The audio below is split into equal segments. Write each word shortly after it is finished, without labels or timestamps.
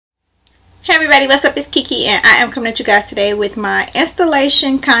everybody, what's up? It's Kiki and I am coming at you guys today with my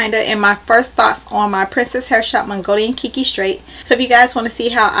installation and my first thoughts on my Princess Hair Shop Mongolian Kiki Straight. So if you guys want to see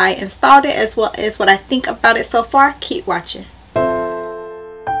how I installed it as well as what I think about it so far, keep watching.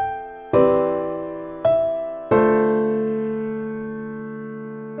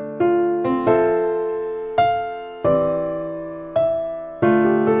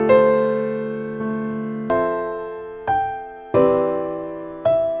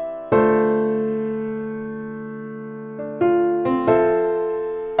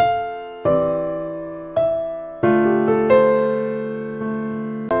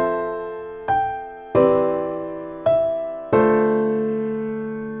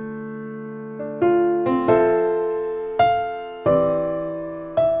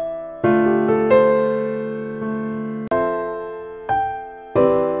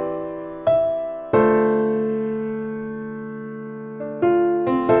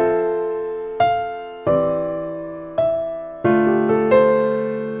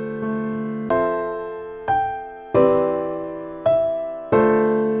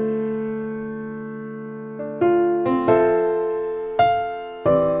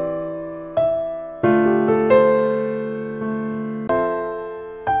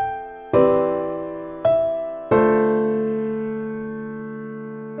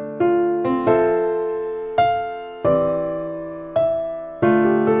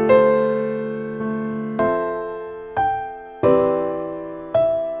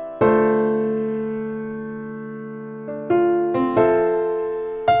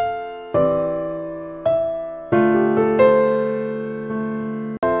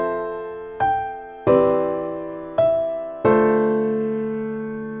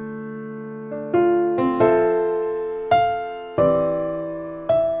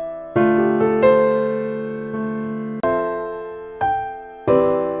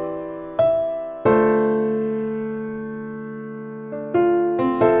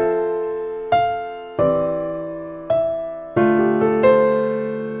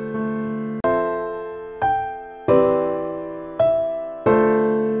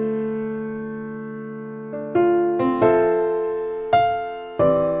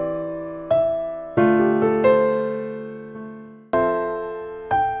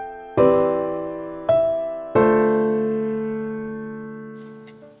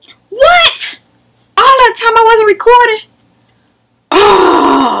 Time I wasn't recording.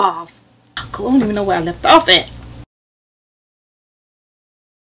 Oh, I don't even know where I left off at.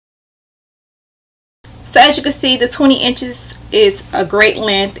 So as you can see, the 20 inches is a great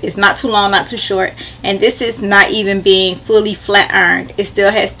length. It's not too long, not too short, and this is not even being fully flat ironed. It still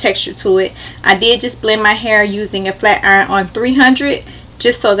has texture to it. I did just blend my hair using a flat iron on 300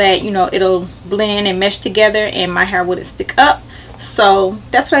 just so that, you know, it'll blend and mesh together and my hair wouldn't stick up. So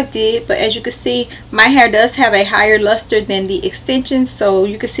that's what I did. But as you can see, my hair does have a higher luster than the extensions, so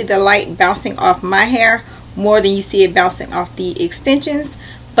you can see the light bouncing off my hair more than you see it bouncing off the extensions.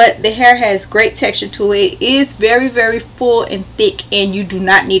 But the hair has great texture to it. It is very full and thick, and you do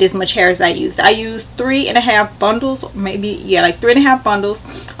not need as much hair as I used. I used 3.5 bundles, maybe, yeah, like 3.5 bundles,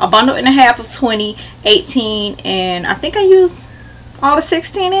 a bundle and a half of 20, 18, and I think I used all the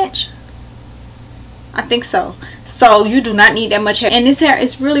 16-inch. I think so. So you do not need that much hair, and this hair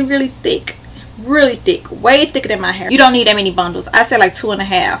is really thick, way thicker than my hair. You don't need that many bundles. I say like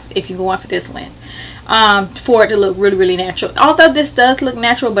 2.5 if you're going for this length, for it to look really natural. Although this does look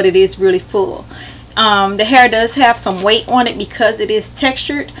natural, but it is really full. The hair does have some weight on it because it is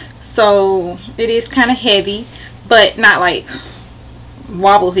textured, so it is kind of heavy, but not like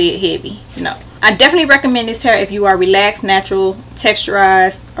wobble head heavy, you know. I definitely recommend this hair if you are relaxed, natural,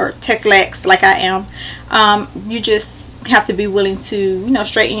 texturized, or texlax like I am. You just have to be willing to, you know,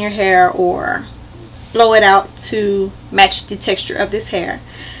 straighten your hair or blow it out to match the texture of this hair.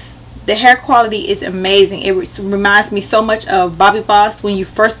 The hair quality is amazing. It reminds me so much of Bobbi Boss when you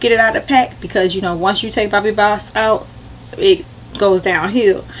first get it out of the pack, because, you know, once you take Bobbi Boss out, it goes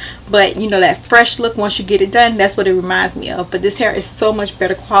downhill. But you know, that fresh look once you get it done, that's what it reminds me of. But this hair is so much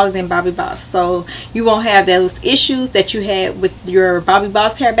better quality than Bobbi Boss, so you won't have those issues that you had with your Bobbi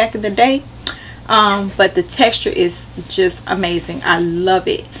Boss hair back in the day. But the texture is just amazing. I love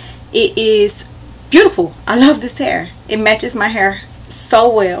it. It is beautiful. I love this hair. It matches my hair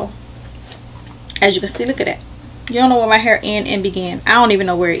so well. As you can see, look at that. You don't know where my hair ended and began. I don't even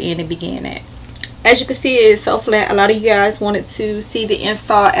know where it ended and began at. As you can see, it is so flat. A lot of you guys wanted to see the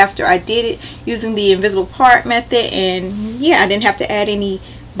install after I did it using the invisible part method, and yeah, I didn't have to add any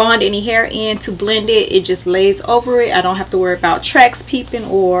bond any hair in to blend it. It just lays over it. I don't have to worry about tracks peeping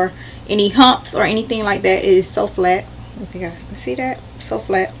or any humps or anything like that. It is so flat. If you guys can see that, so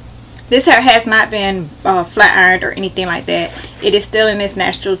flat. This hair has not been flat ironed or anything like that. It is still in its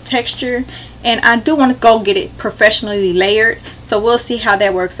natural texture, and I do want to go get it professionally layered, so we'll see how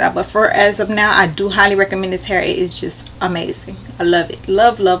that works out. But for as of now, I do highly recommend this hair. It is just amazing. I love it.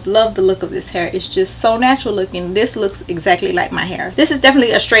 Love the look of this hair. It's just so natural looking. This looks exactly like my hair. This is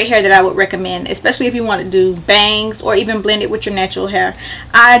definitely a straight hair that I would recommend, especially if you want to do bangs or even blend it with your natural hair.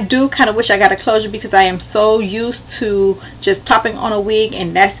 I do kind of wish I got a closure because I am so used to just popping on a wig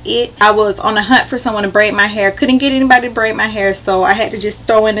and that's it. I was on a hunt for someone to braid my hair. Couldn't get anybody to braid my hair, so I had to just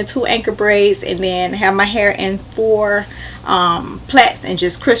throw in the 2 anchor braids and then have my hair in 4 plaits and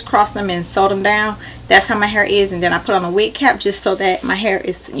just crisscross them and sew them down. That's how my hair is. And then I put on a wig cap just so that my hair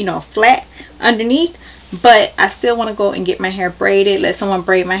is, you know, flat underneath. But I still want to go and get my hair braided, let someone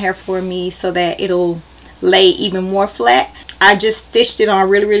braid my hair for me so that it'll lay even more flat. I just stitched it on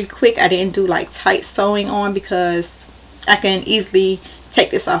really quick. I didn't do like tight sewing on because I can easily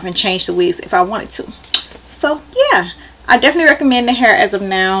take this off and change the wigs if I wanted to. So yeah, I definitely recommend the hair as of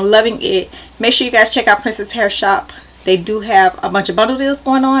now. Loving it. Make sure you guys check out Princess Hair Shop. They do have a bunch of bundle deals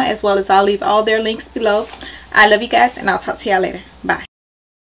going on, as well as I'll leave all their links below. I love you guys, and I'll talk to y'all later. Bye.